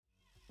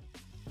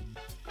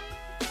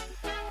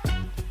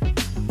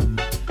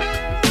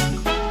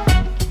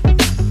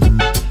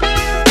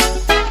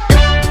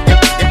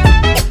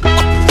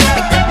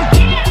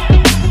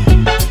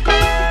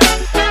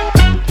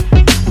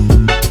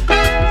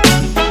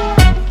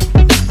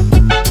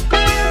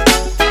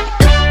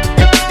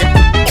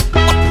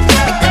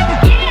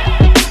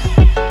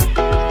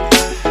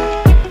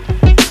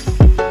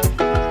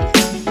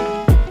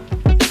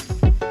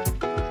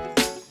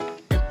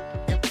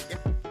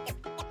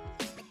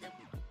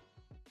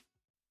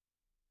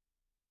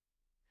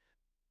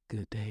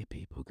Good day,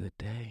 people. Good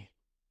day.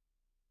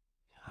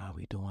 How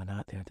we doing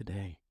out there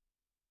today?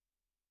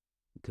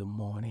 Good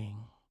morning,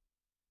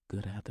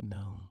 good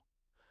afternoon,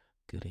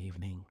 good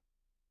evening.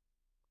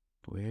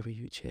 Wherever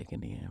you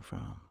checking in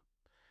from,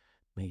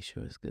 make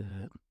sure it's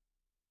good.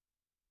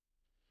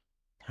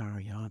 How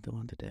are y'all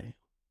doing today?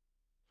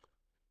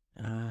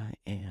 I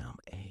am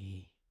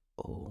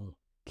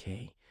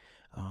A-OK.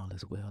 All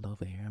is well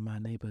over here in my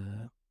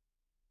neighborhood.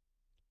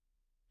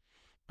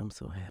 I'm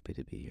so happy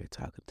to be here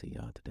talking to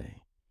y'all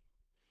today.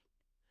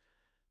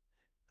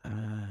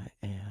 I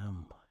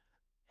am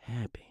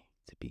happy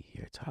to be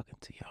here talking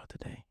to y'all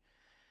today.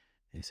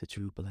 It's a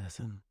true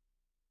blessing.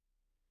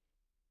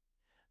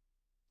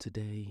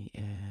 Today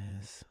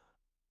is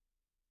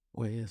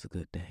a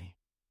good day,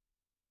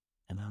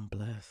 and I'm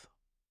blessed.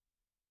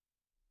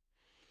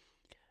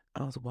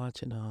 I was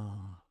watching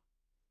I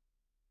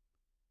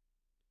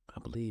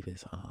believe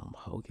it's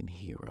Hogan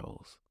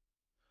Heroes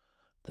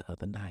the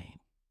other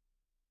night,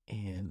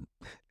 and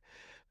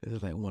this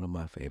is like one of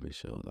my favorite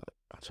shows.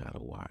 I try to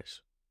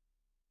watch,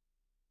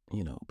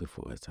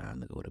 before it's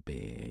time to go to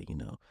bed.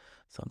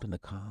 Something to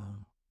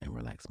calm and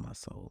relax my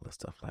soul and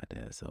stuff like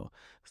that. So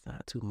it's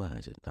not too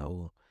much. It's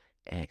no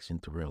action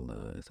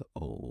thriller. It's an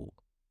old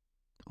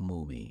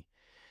movie.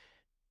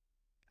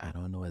 I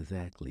don't know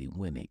exactly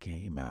when it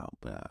came out,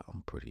 but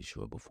I'm pretty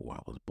sure before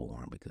I was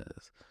born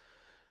because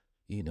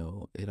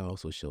it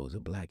also shows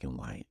it black and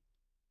white.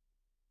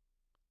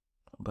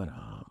 But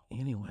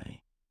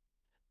anyway,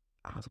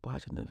 I was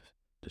watching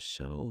the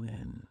show,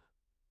 and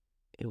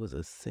it was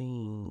a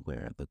scene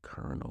where the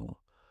colonel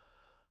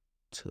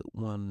took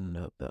one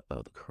of the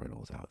other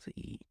colonels out to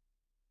eat.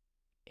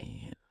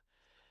 And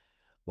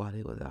while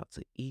they was out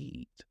to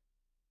eat,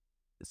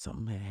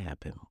 something had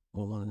happened.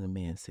 Well, one of the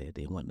men said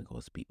they wanted to go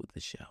speak with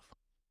the chef.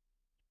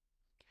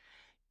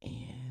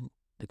 And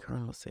the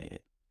colonel said,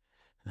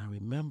 now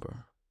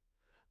remember,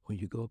 when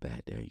you go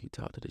back there, you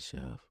talk to the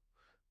chef,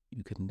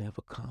 you can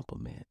never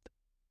compliment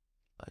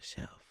a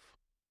chef.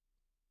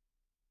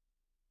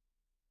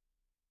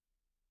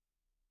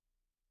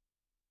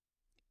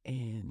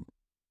 And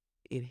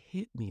it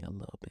hit me a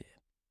little bit.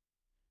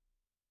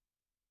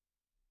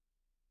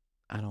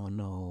 I don't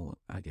know,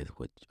 I guess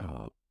what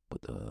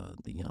the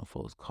young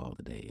folks call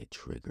today, it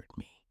triggered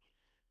me.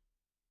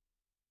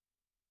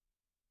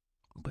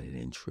 But it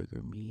didn't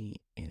trigger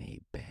me in a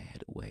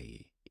bad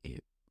way.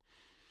 It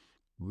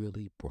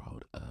really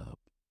brought up,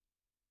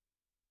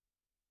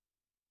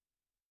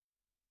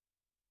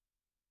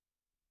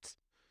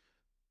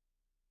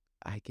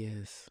 I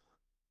guess,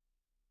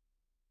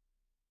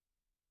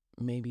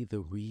 maybe the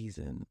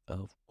reason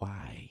of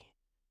why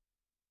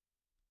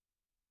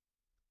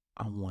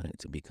I wanted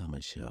to become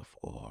a chef,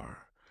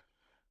 or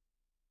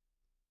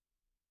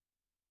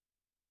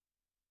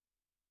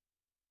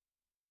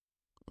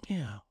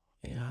yeah,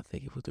 yeah, I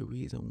think it was the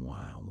reason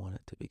why I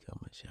wanted to become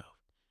a chef.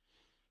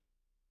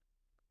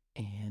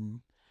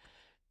 And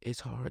it's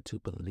hard to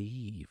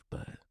believe,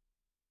 but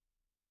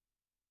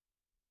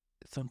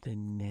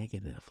something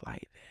negative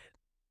like that.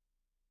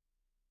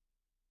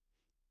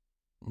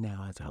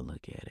 Now, as I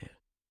look at it,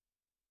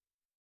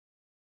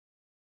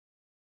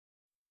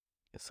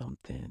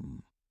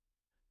 something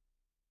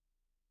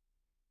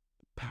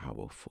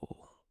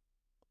powerful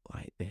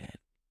like that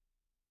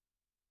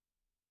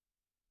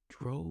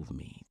drove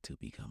me to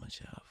become a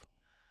chef.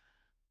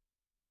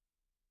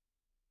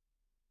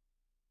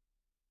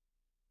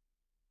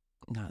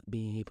 Not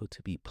being able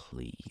to be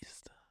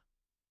pleased.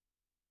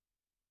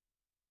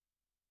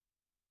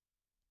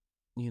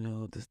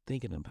 Just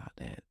thinking about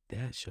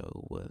that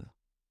show was,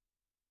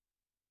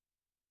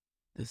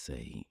 to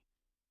say,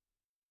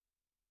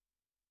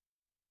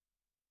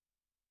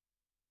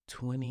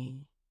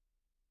 20,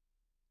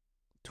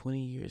 20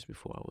 years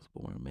before I was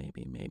born,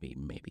 maybe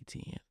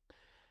 10.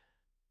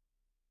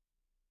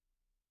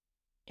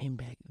 And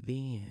back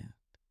then,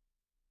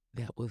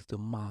 that was the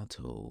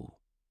motto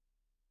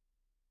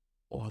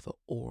or the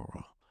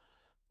aura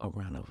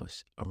around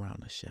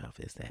a chef,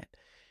 is that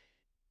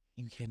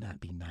you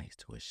cannot be nice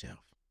to a chef.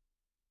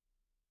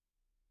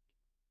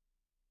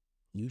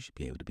 You should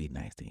be able to be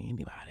nice to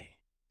anybody.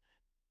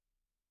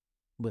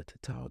 But to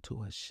talk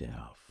to a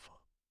chef,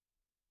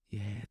 you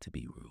had to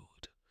be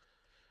rude.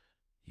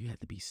 You had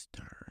to be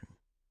stern.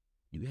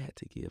 You had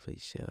to give a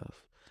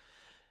chef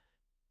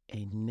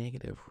a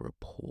negative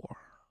rapport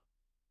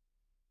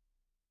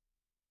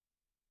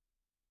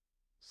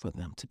for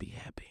them to be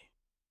happy.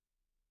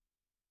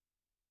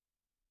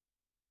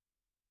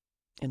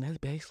 And that's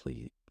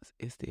basically,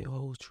 it still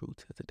holds true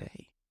to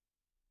today.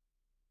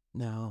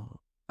 Now,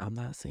 I'm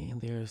not saying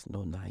there's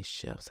no nice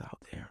chefs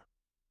out there.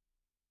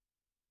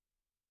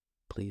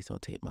 Please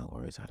don't take my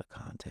words out of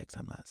context.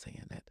 I'm not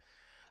saying that.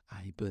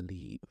 I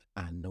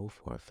know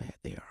for a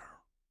fact there are.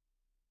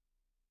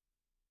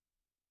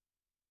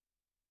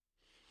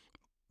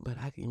 But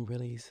I can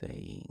really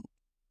say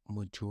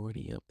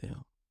majority of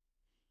them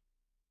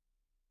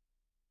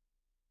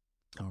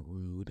are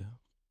rude,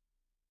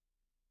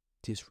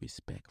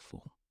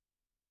 disrespectful,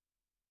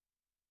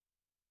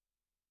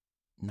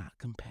 not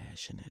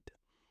compassionate,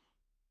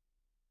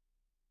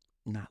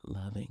 not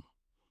loving.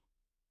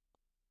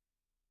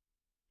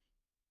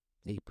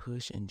 They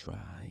push and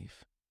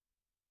drive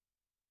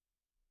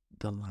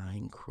the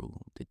line crew,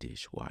 the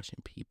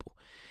dishwashing people,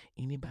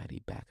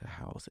 anybody back of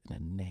house in a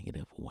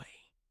negative way.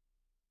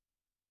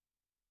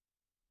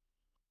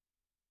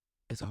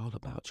 It's all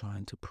about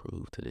trying to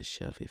prove to the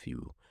chef if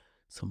you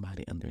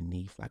somebody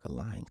underneath like a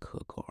line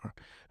cook or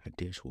a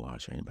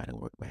dishwasher, anybody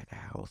work back of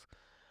house.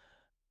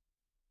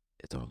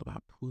 It's all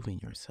about proving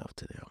yourself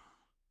to them,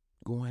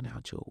 going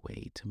out your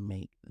way to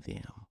make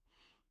them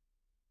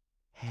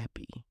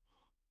happy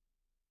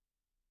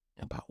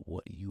about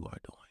what you are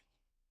doing,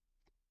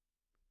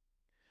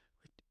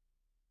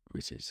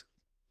 which is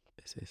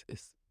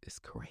it's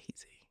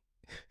crazy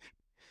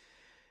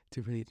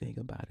to really think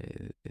about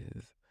it.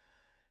 Is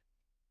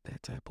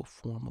that type of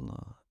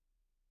formula,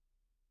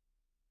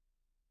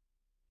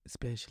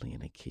 especially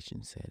in a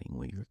kitchen setting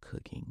where you're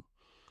cooking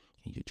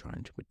and you're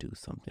trying to produce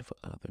something for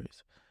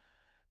others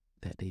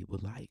that they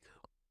would like,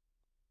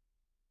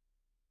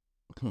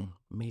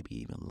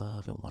 maybe even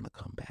love and want to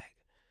come back.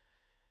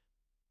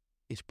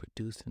 It's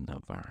producing an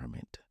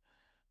environment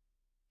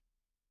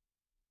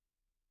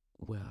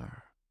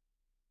where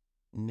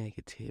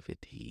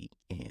negativity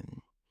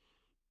and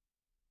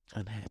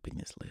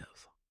unhappiness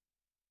lives.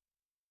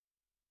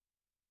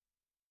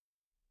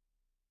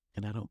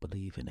 And I don't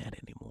believe in that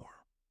anymore.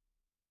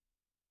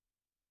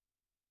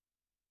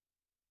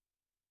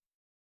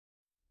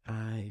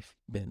 I've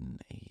been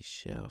a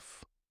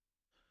chef,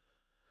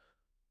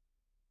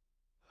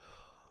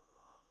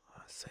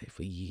 I say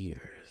for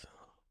years.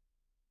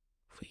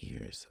 For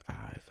years,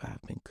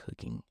 I've been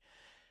cooking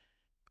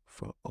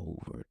for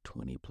over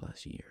 20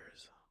 plus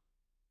years.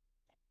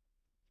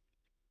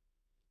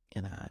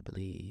 And I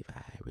believe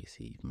I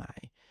received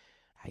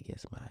I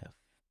guess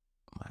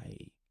my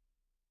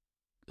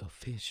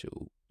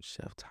official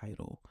chef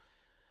title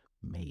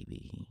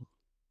maybe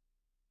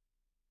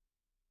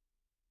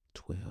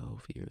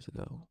 12 years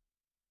ago,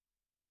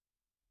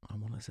 I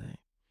want to say.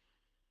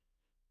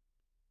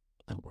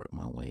 I worked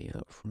my way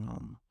up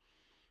from,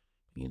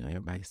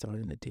 everybody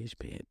started in the dish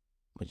pit,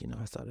 but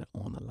I started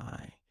on the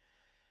line.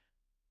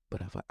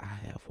 But I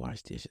have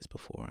washed dishes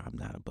before. I'm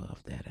not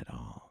above that at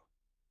all.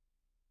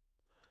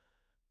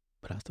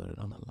 But I started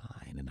on the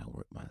line and I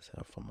worked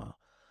myself from a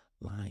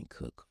line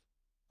cook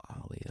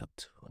all the way up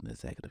to an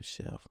executive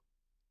chef.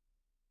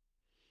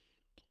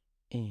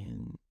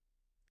 And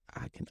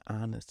I can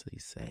honestly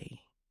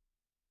say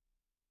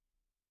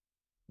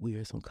we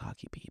are some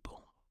cocky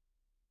people.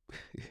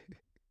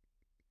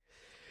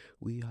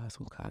 We are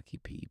some cocky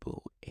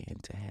people.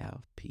 And to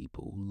have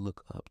people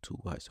look up to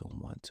us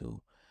and want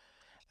to,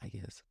 I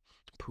guess,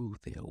 prove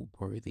their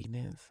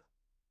worthiness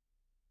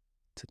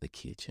to the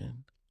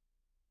kitchen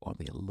or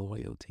their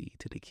loyalty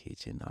to the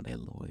kitchen or their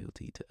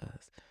loyalty to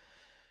us,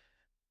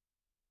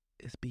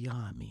 it's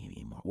beyond me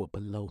anymore. Well,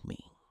 below me.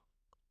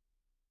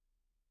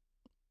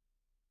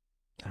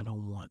 I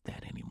don't want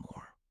that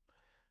anymore.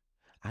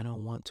 I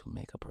don't want to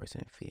make a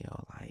person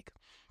feel like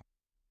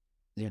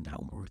they're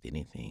not worth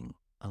anything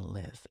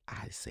unless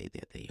I say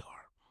that they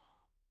are.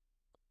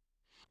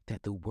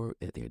 That the work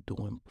that they're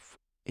doing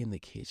in the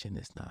kitchen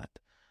is not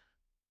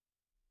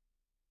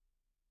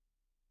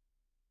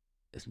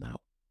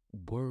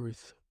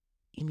worth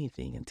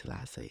anything until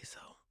I say so.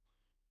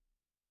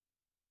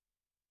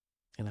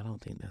 And I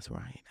don't think that's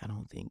right. I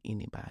don't think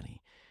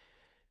anybody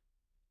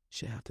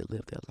should have to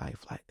live their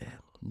life like that.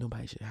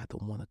 Nobody should have to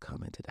want to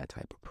come into that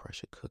type of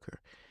pressure cooker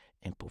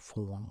and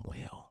perform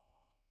well.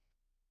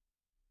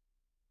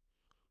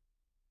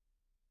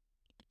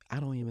 I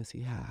don't even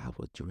see how I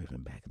was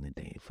driven back in the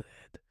day for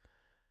that.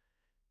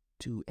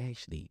 To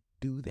actually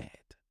do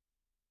that,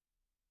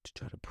 to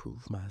try to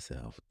prove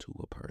myself to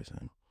a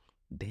person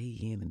day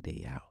in and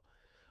day out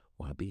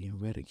while being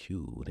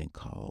ridiculed and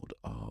called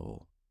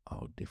all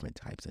different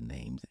types of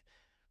names,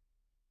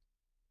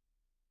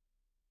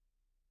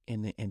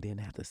 and then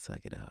have to suck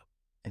it up,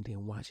 and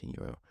then watching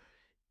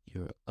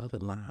your other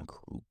line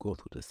crew go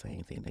through the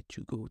same thing that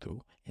you go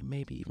through and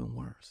maybe even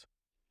worse.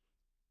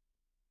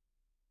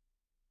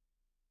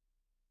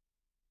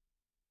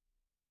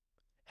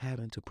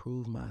 Having to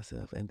prove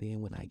myself, and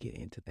then when I get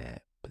into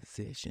that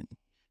position,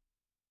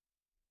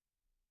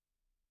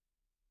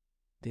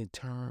 then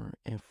turn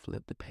and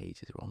flip the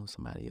pages on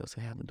somebody else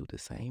and have them do the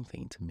same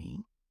thing to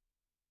me.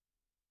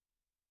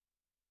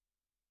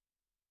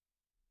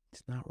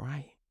 It's not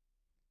right.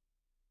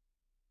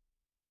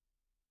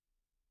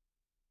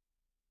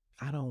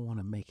 I don't want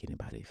to make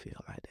anybody feel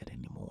like that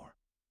anymore.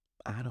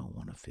 I don't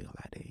want to feel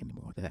like that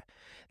anymore. That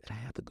I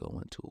have to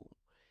go into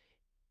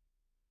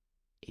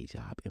a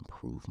job and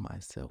prove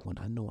myself when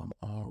I know I'm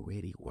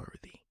already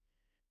worthy.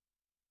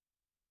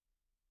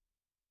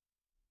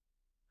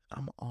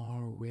 I'm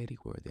already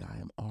worthy. I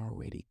am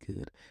already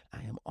good.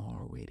 I am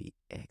already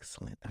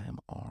excellent. I am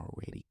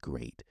already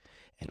great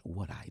at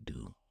what I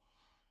do.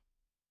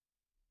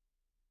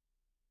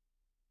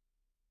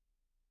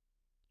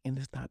 And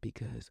it's not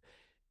because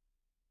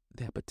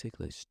that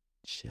particular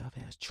chef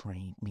has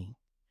trained me.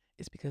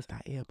 It's because I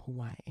am who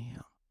I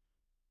am.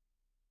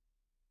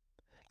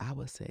 I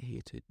was set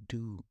here to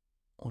do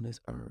on this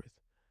earth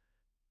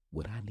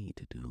what I need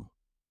to do.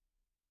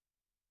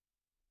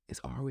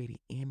 It's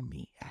already in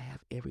me. I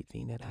have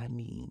everything that I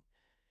need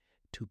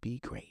to be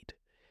great,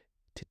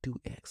 to do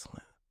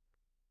excellent.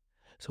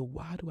 So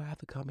why do I have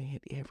to come in here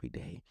every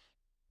day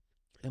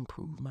and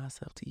prove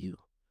myself to you?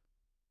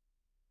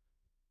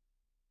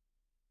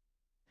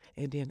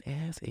 And then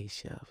as a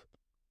chef,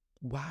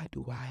 why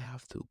do I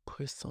have to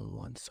push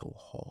someone so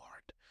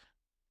hard?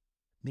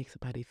 Make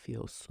somebody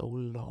feel so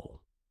low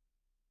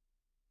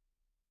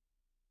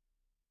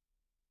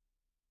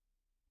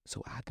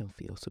so I can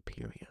feel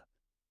superior.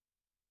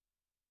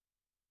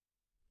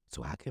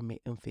 So I can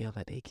make them feel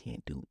that they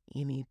can't do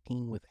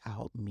anything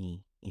without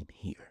me in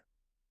here.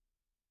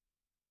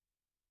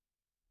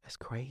 That's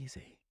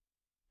crazy.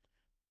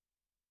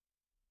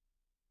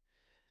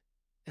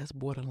 That's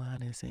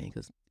borderline insane,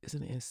 because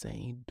isn't it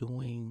insane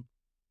doing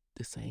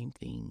the same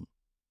thing,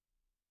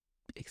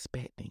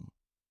 expecting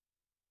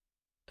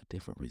a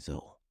different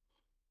result?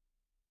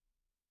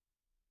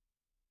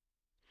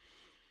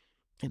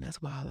 And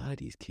that's why a lot of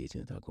these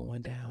kitchens are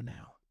going down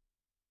now.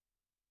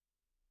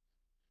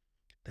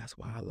 That's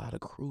why a lot of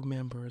crew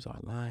members or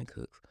line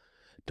cooks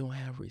don't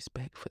have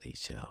respect for their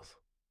chefs,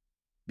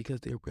 because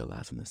they're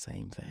realizing the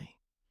same thing.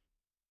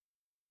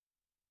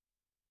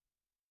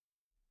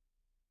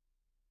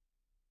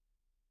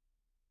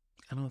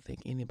 I don't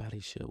think anybody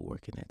should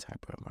work in that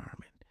type of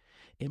environment.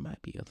 It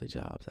might be other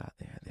jobs out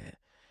there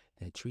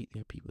that treat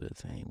their people the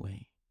same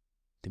way,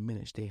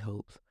 diminish their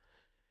hopes,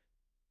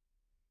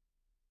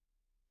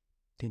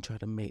 then try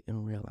to make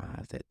them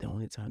realize that the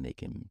only time they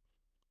can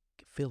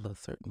feel a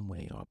certain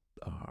way or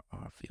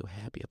feel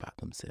happy about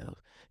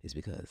themselves is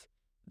because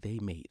they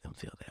made them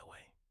feel that way.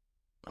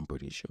 I'm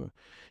pretty sure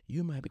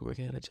you might be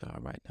working at a job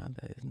right now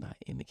that is not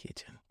in the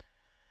kitchen,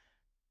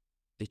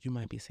 that you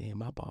might be saying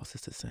my boss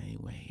is the same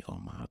way, or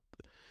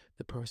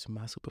the person,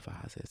 my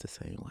supervisor, is the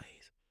same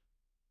ways.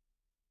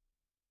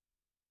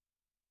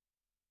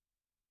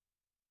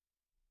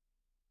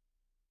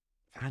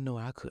 I know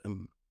I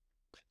couldn't,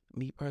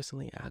 me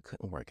personally, I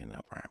couldn't work in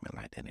an environment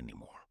like that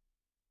anymore.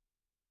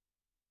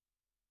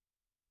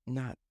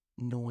 Not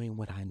knowing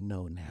what I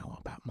know now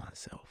about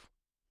myself.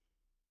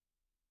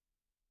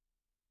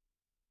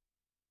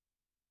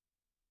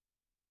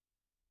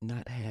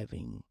 Not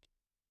having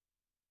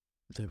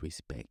the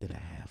respect that I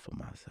have for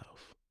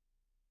myself.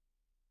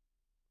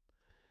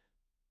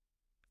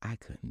 I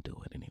couldn't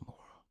do it anymore.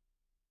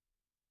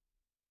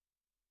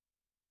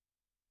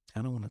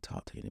 I don't want to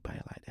talk to anybody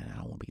like that. I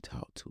don't want to be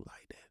talked to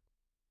like that.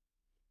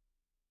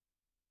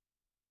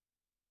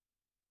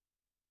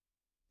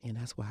 And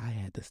that's why I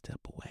had to step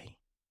away.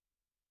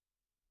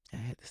 I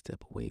had to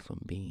step away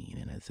from being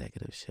an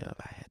executive chef.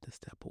 I had to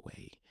step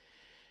away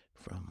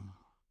from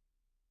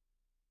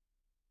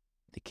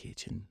the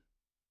kitchen.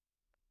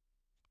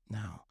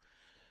 Now,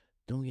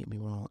 don't get me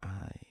wrong,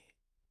 I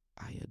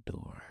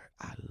adore,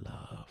 I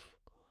love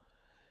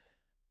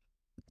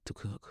to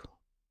cook.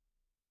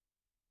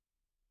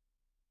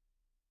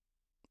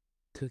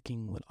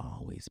 Cooking would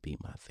always be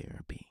my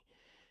therapy.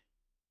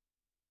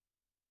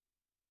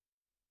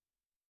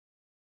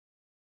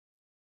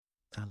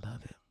 I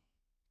love it.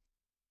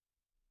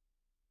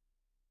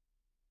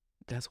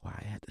 That's why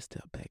I had to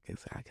step back,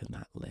 because I could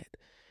not let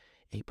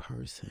a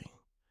person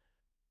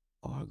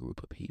or a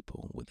group of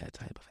people with that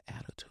type of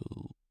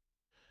attitude,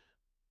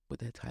 with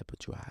that type of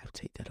drive,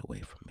 take that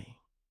away from me.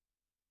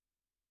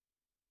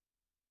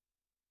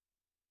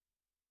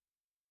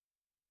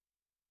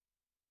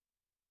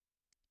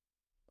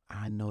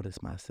 I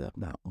noticed myself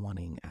not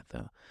wanting,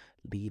 after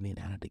leaving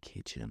out of the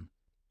kitchen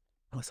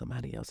or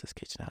somebody else's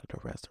kitchen, out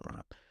of the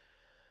restaurant,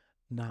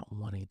 not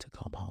wanting to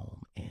come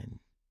home and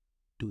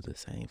do the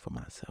same for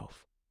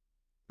myself,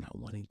 not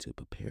wanting to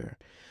prepare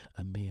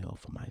a meal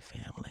for my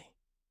family.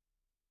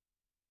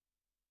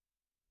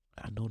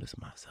 I noticed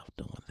myself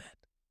doing that,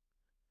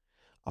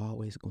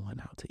 always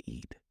going out to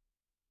eat.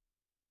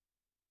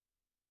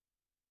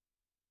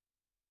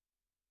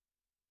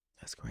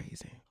 That's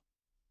crazy.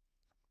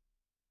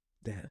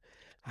 That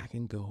I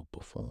can go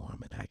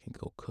perform and I can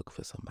go cook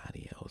for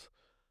somebody else,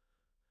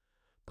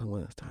 but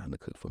when it's time to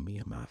cook for me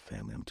and my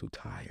family, I'm too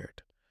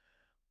tired,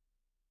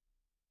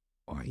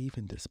 or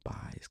even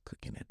despise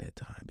cooking at that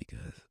time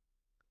because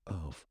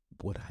of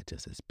what I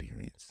just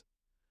experienced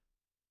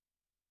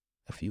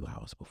a few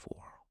hours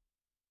before.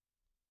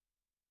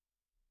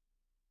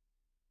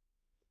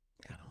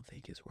 I don't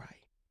think it's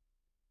right.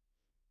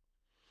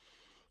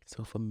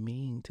 So for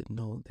me to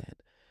know that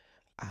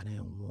I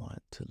didn't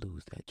want to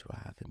lose that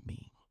drive in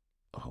me,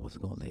 or I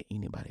wasn't going to let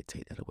anybody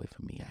take that away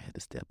from me, I had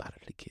to step out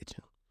of the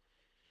kitchen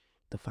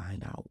to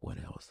find out what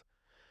other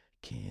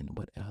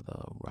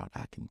route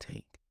I can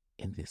take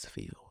in this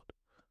field.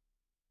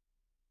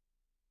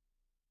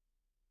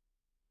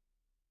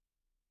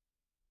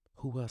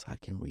 Who else I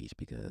can reach,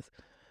 because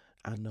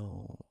I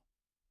know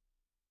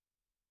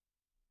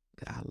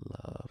that I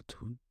love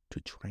to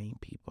train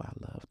people. I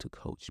love to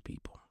coach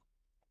people.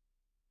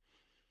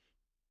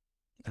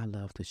 I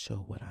love to show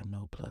what I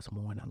know plus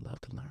more, and I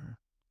love to learn.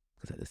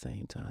 Because at the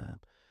same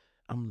time,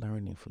 I'm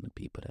learning from the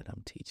people that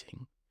I'm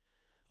teaching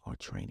or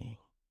training.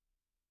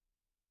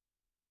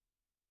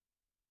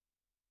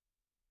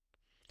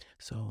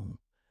 So,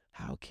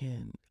 how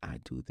can I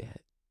do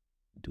that?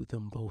 Do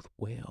them both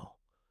well,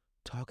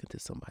 talking to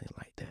somebody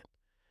like that,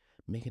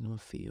 making them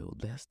feel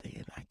less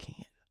than I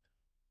can't.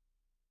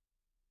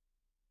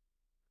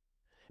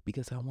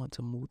 Because I want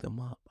to move them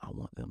up. I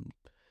want them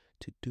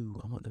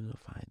I want them to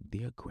find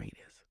their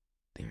greatest,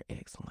 their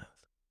excellence.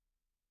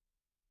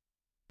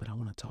 But I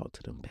want to talk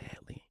to them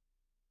badly.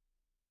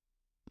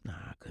 Nah,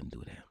 I couldn't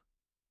do that.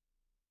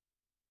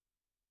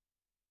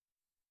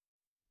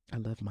 I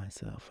love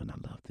myself and I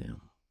love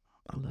them.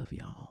 I love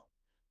y'all.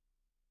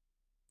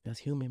 As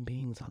human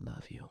beings, I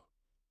love you.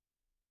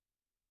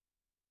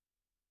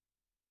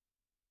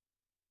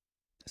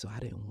 So I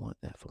didn't want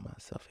that for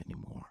myself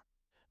anymore.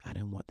 I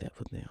didn't want that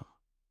for them.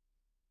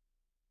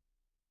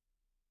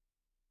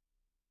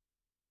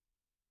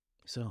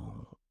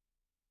 So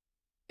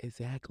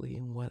exactly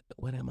what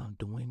am I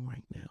doing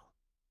right now?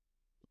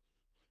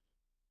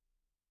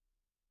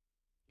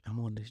 I'm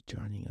on this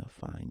journey of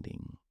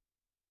finding,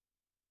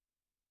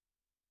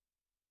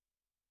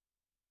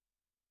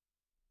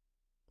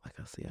 like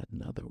I said,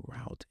 another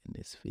route in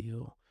this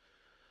field.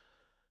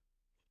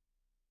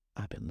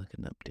 I've been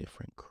looking up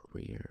different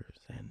careers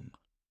and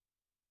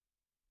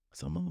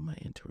some of them are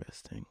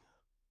interesting.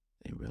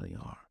 They really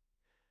are.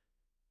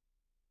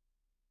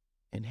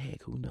 And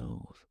heck, who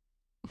knows?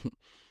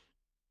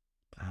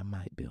 I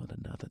might build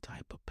another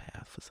type of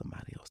path for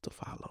somebody else to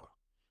follow.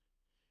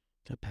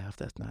 A path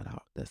that's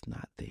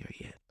not there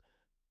yet.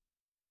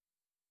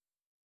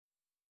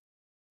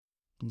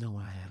 No,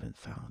 I haven't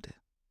found it.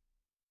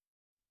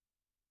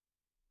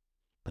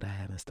 But I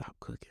haven't stopped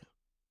cooking.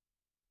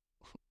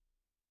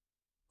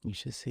 You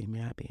should see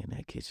me. I be in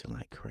that kitchen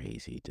like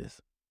crazy,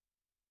 just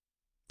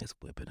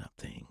whipping up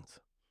things.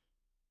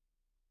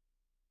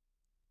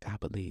 I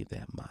believe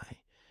that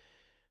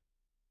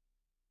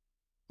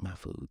my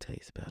food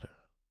tastes better.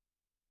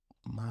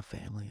 My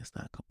family is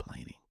not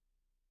complaining.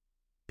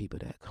 People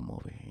that come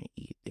over here and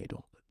eat, they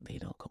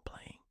don't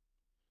complain.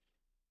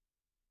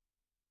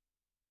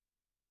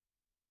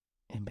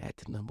 And back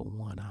to number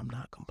one, I'm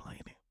not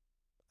complaining.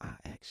 I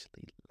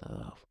actually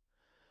love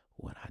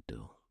what I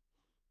do.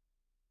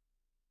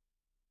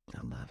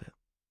 I love it.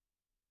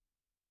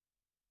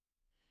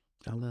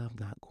 I love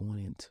not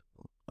going into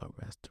a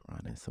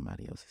restaurant in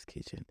somebody else's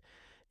kitchen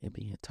and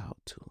being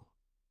talked to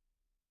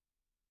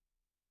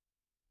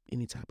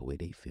any type of way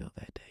they feel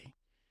that day.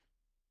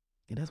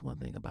 And that's one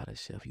thing about a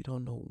chef. You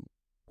don't know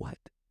what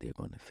they're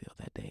going to feel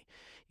that day.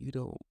 You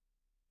don't,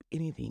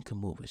 anything can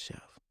move a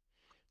chef.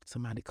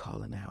 Somebody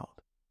calling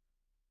out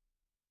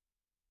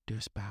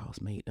their spouse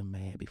made them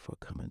mad before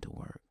coming to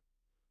work.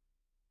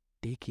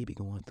 They keep it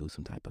going through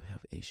some type of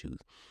health issues.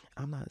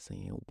 I'm not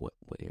saying what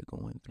they're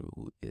going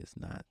through is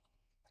not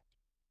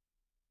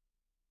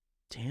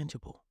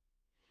tangible.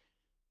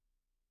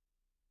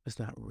 It's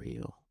not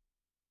real.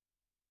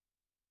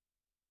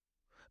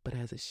 But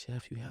as a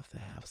chef, you have to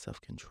have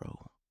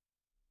self-control.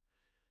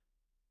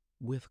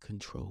 With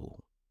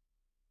control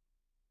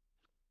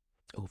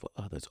over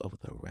others, over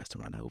the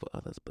restaurant, not over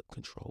others, but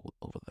control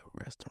over the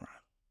restaurant.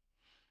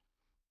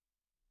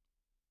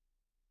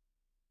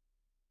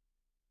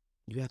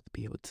 You have to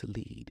be able to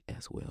lead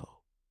as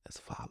well as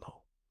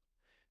follow.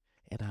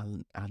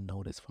 And I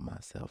noticed for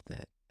myself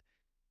that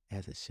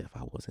as a chef,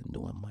 I wasn't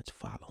doing much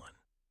following.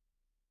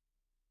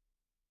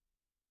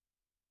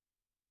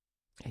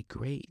 A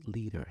great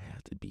leader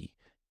has to be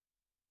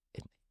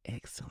an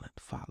excellent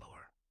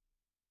follower.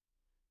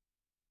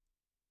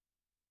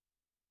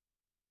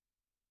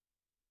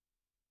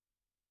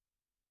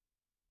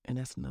 And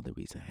that's another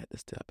reason I had to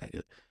step back.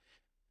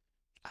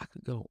 I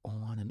could go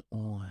on and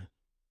on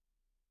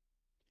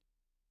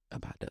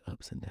about the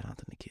ups and downs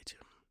in the kitchen.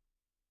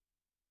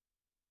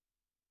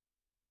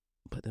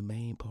 But the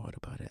main part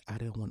about it, I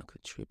didn't want to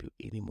contribute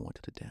any more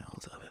to the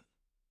downs of it.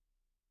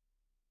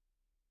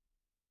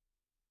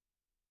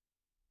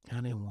 I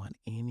didn't want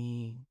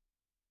any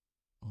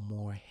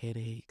more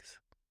headaches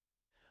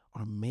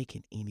or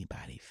making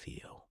anybody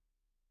feel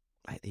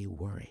like they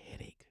were a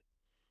headache.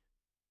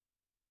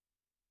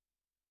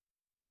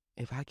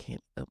 If I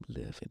can't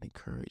uplift and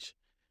encourage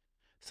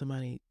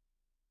somebody,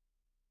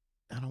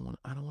 I don't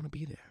want to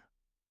be there.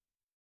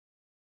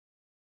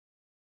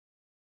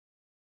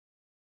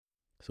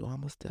 So I'm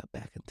gonna step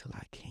back until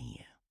I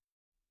can.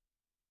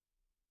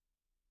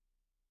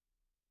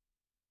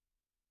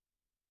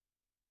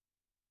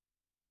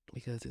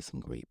 Because there's some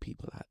great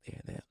people out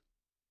there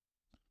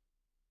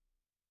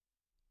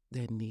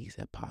that needs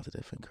that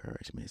positive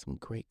encouragement. Some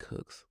great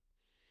cooks.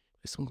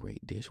 There's some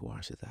great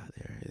dishwashers out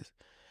there.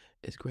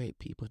 It's great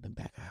people in the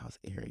back of house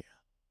area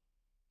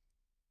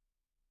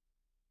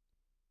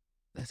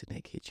that's in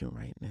that kitchen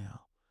right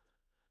now,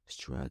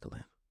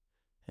 struggling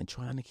and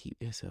trying to keep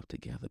themselves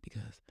together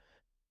because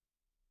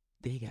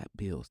they got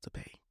bills to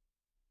pay.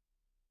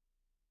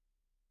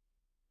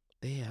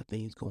 They have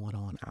things going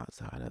on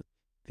outside of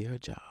their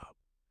job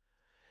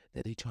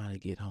that they trying to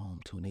get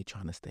home to and they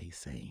trying to stay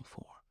sane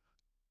for.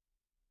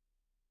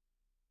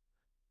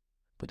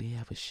 but they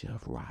have a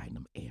chef riding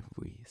them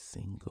every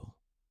single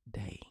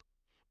day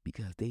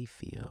because they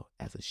feel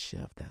as a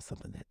chef that's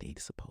something that they're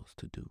supposed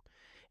to do.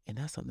 And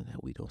that's something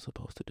that we don't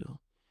supposed to do.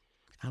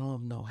 I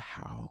don't know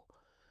how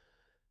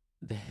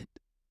that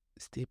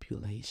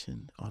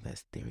stipulation or that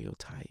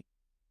stereotype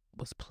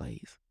was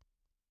placed.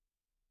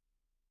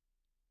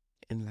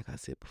 And like I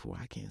said before,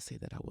 I can't say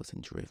that I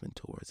wasn't driven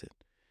towards it.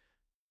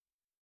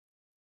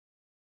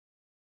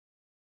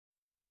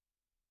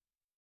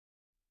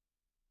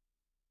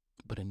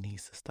 But it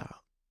needs to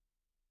stop.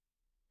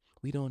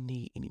 We don't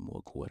need any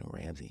more Gordon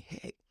Ramsay.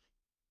 Heck,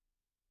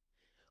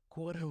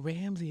 Gordon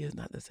Ramsay is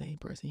not the same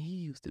person he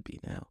used to be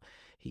now.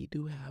 He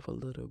do have a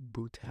little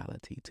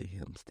brutality to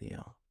him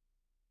still.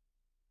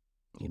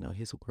 You know,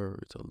 his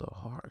words are a little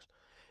harsh.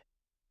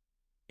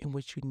 And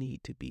what you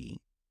need to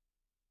be,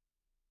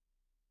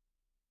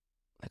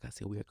 like I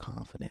said, we're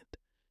confident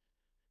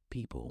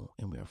people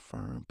and we're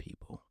firm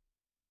people.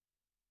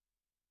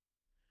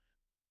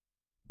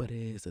 But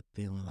it is a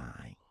thin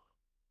line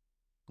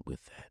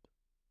with that.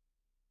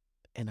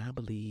 And I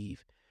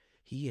believe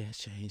he has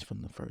changed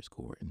from the first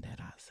Gordon that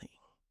I seen.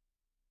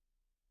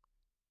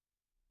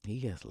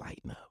 He has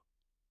lightened up.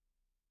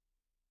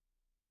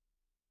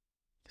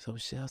 So,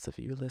 chefs, if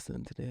you're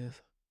listening to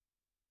this,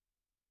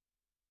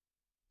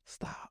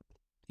 stop.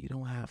 You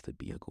don't have to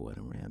be a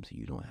Gordon Ramsay.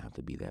 You don't have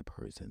to be that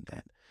person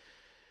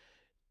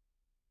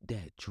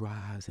that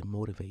drives and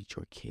motivates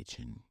your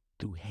kitchen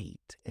through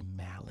hate and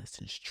malice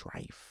and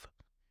strife.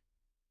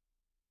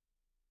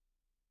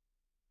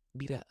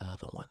 Be that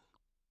other one.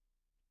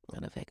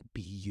 Matter of fact,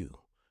 be you.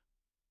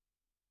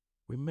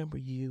 Remember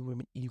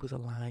you was a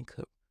line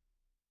cook.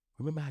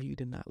 Remember how you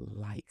did not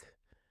like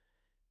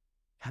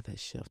how that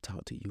chef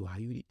talked to you, how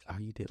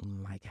you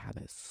didn't like how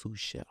that sous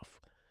chef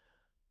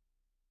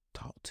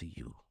talked to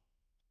you.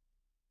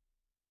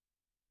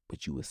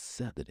 But you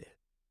accepted it.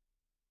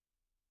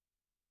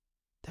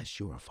 That's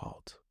your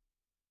fault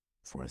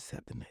for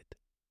accepting it.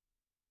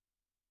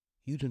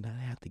 You do not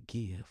have to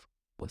give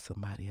what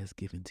somebody has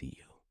given to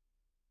you.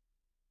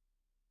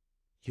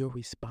 Your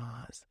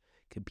response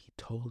could be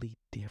totally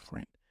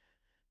different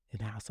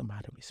than how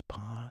somebody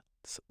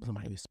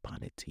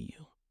responded to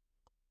you.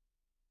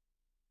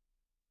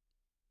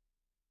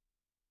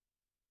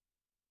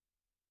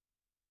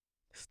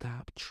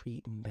 Stop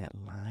treating that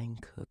line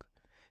cook,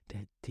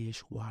 that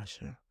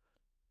dishwasher,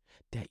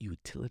 that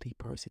utility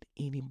person,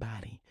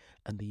 anybody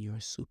under your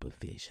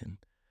supervision.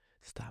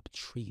 Stop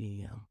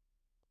treating them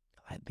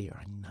like they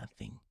are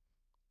nothing.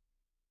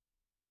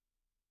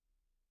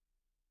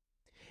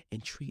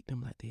 And treat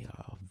them like they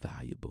are a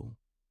valuable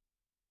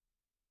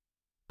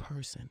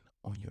person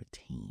on your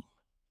team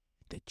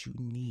that you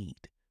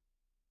need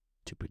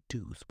to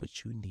produce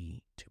what you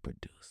need to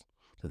produce.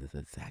 Because it's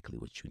exactly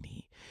what you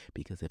need.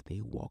 Because if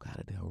they walk out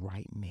of there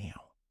right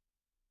now,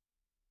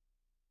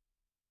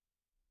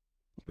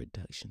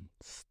 production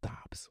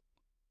stops.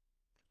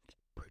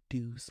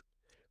 Produce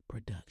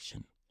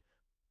production.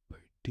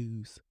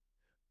 Produce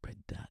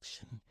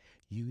production.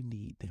 You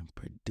need them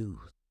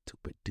to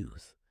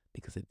produce.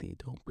 Because if they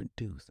don't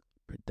produce,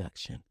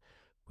 production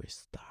will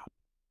stop.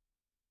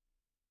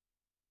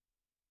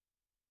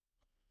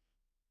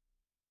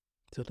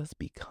 So let's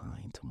be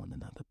kind to one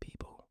another,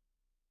 people.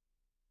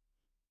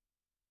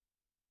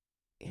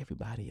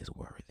 Everybody is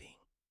worthy.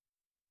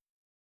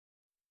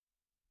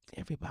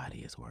 Everybody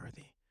is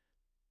worthy.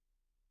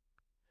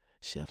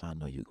 Chef, I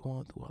know you're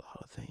going through a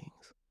lot of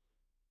things.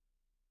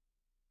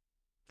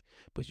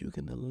 But you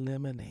can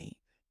eliminate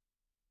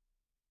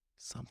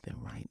something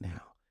right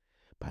now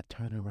by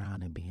turning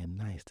around and being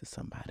nice to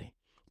somebody,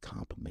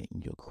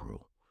 complimenting your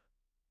crew.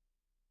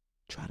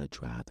 Try to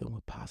drive them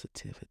with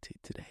positivity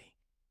today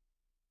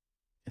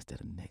instead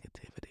of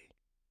negativity.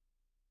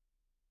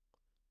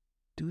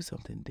 Do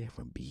something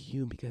different. Be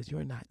you because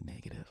you're not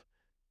negative.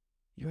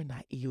 You're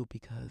not evil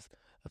because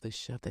of the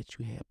chef that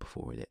you had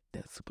before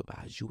that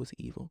supervised you was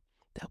evil.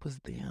 That was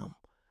them.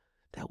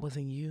 That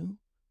wasn't you.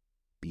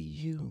 Be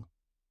you.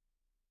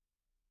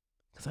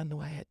 Because I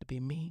know I had to be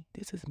me.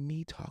 This is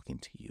me talking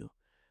to you.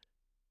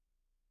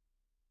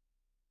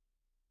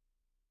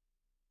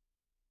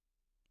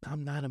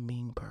 I'm not a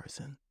mean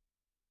person.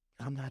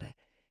 I'm not a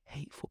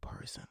hateful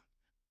person.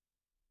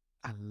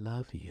 I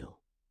love you.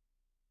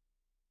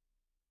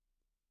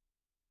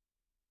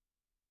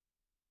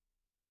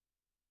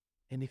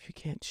 And if you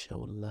can't show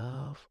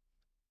love,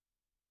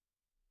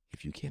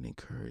 if you can't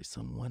encourage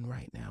someone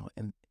right now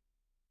and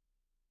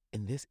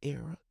in this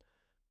era,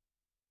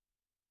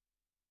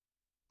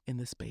 in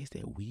the space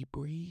that we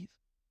breathe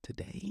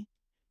today,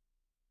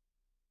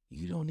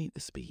 you don't need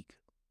to speak.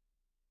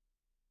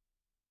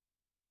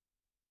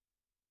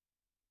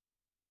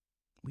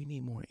 We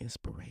need more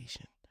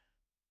inspiration,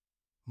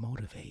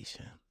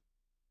 motivation.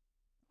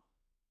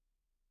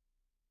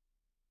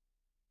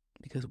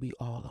 Because we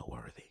all are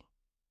worthy.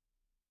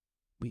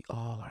 We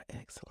all are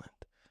excellent.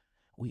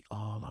 We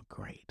all are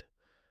great.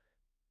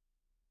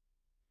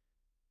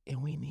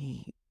 And we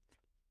need,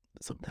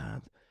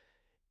 sometimes,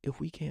 if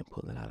we can't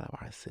pull it out of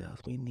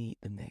ourselves, we need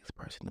the next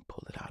person to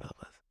pull it out of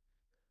us.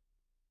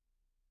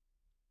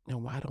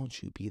 And why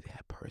don't you be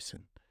that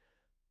person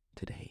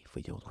today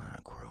for your line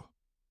crew?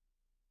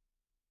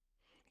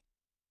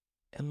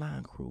 And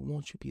line crew,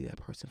 won't you be that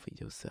person for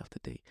yourself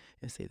today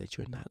and say that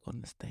you're not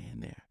going to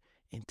stand there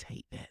and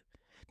take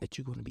that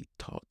you're going to be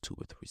taught to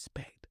with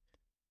respect,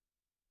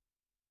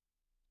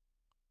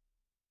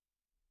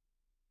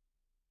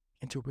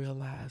 and to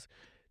realize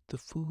the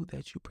food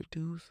that you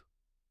produce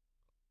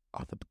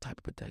or the type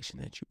of production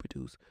that you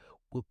produce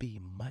will be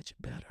much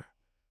better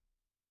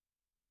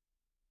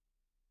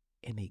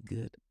in a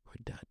good,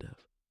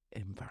 productive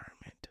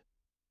environment.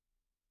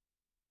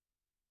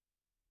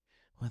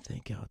 Well,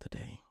 thank y'all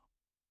today.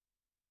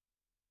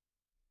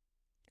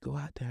 Go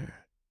out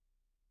there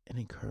and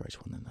encourage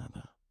one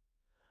another.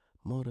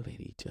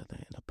 Motivate each other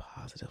in a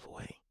positive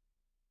way.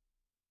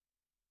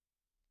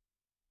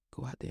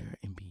 Go out there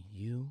and be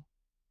you.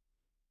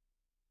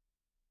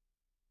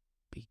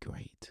 Be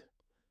great.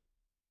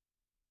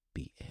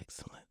 Be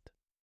excellent.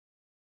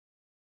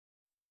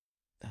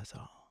 That's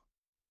all.